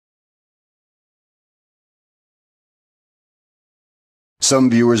Some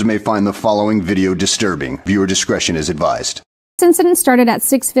viewers may find the following video disturbing. Viewer discretion is advised. This incident started at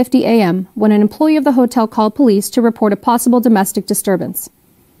 6:50 a.m. when an employee of the hotel called police to report a possible domestic disturbance.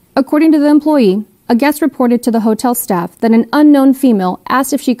 According to the employee, a guest reported to the hotel staff that an unknown female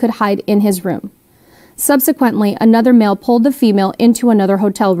asked if she could hide in his room. Subsequently, another male pulled the female into another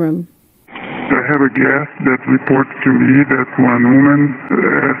hotel room. I have a guest that reports to me that one woman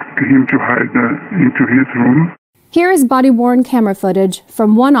asked him to hide into his room. Here is body-worn camera footage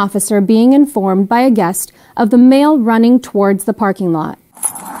from one officer being informed by a guest of the male running towards the parking lot.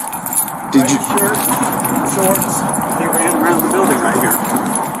 Did you shorts? They ran around the building right here.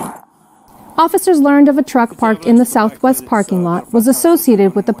 Officers learned of a truck parked in the southwest parking lot was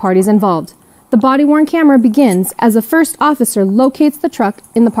associated with the parties involved. The body-worn camera begins as the first officer locates the truck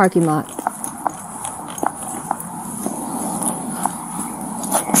in the parking lot.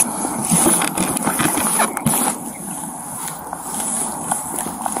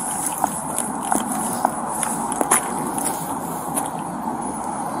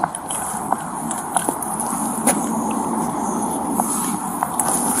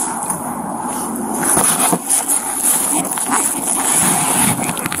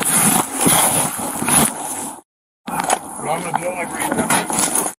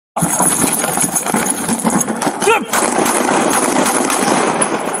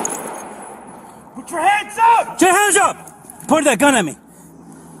 Put your hands up! Put your hands up! Point that gun at me.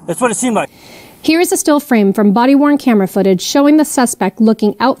 That's what it seemed like. Here is a still frame from body-worn camera footage showing the suspect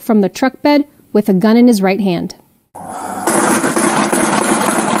looking out from the truck bed with a gun in his right hand.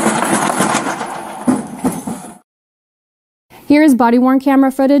 Here is body-worn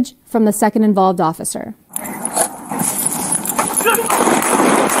camera footage from the second involved officer.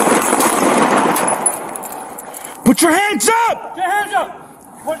 Put your hands up! Put your hands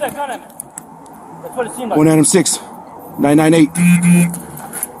up! Point that gun at me. That's what it seemed like. 1 Adam 6, 998.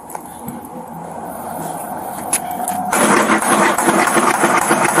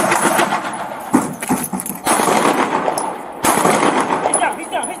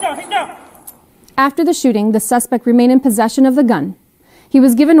 He's down. After the shooting, the suspect remained in possession of the gun. He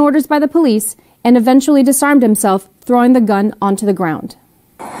was given orders by the police and eventually disarmed himself, throwing the gun onto the ground.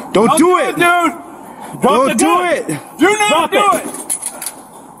 Don't do it, dude! Don't do it! Do not do it!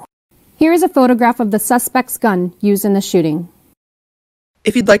 Here is a photograph of the suspect's gun used in the shooting.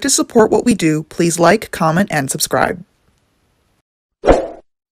 If you'd like to support what we do, please like, comment, and subscribe.